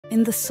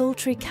In the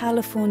sultry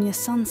California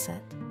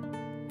sunset,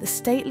 the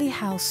stately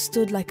house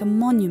stood like a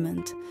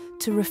monument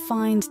to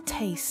refined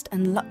taste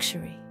and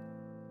luxury.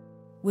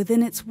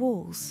 Within its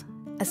walls,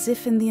 as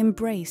if in the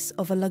embrace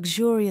of a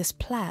luxurious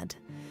plaid,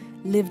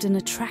 lived an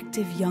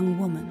attractive young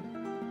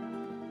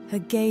woman. Her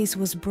gaze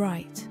was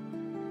bright,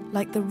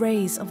 like the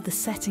rays of the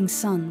setting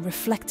sun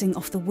reflecting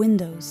off the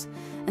windows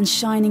and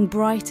shining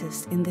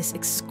brightest in this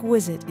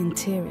exquisite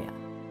interior.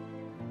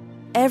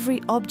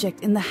 Every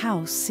object in the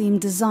house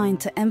seemed designed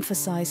to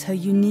emphasize her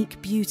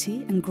unique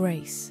beauty and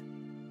grace.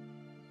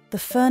 The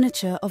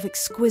furniture of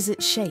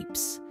exquisite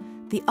shapes,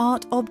 the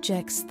art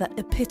objects that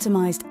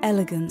epitomized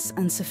elegance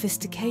and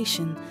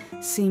sophistication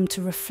seemed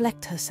to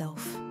reflect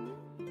herself,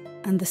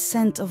 and the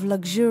scent of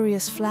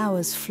luxurious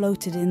flowers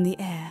floated in the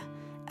air,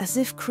 as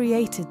if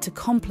created to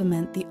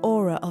complement the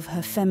aura of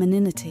her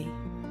femininity.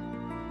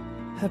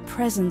 Her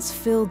presence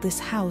filled this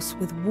house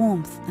with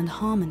warmth and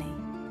harmony.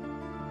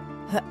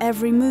 Her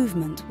every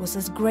movement was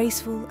as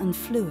graceful and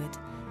fluid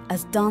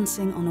as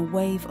dancing on a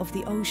wave of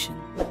the ocean,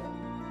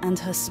 and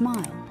her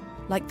smile,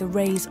 like the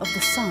rays of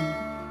the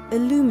sun,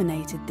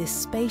 illuminated this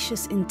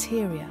spacious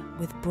interior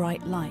with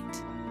bright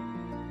light.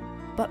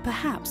 But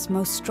perhaps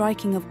most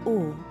striking of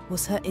all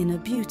was her inner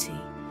beauty,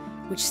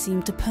 which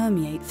seemed to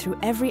permeate through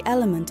every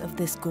element of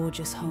this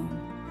gorgeous home.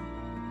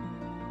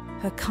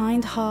 Her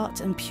kind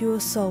heart and pure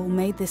soul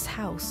made this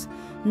house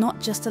not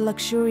just a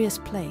luxurious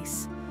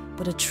place,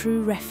 but a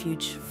true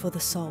refuge for the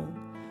soul,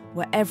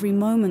 where every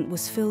moment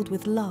was filled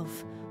with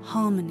love,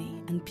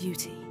 harmony, and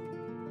beauty.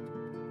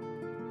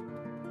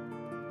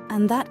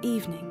 And that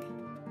evening,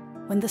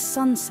 when the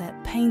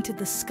sunset painted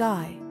the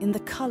sky in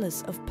the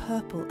colors of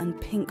purple and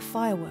pink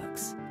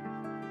fireworks,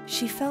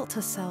 she felt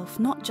herself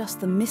not just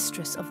the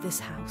mistress of this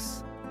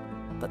house,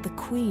 but the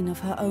queen of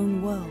her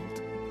own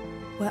world,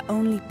 where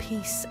only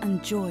peace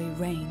and joy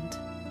reigned.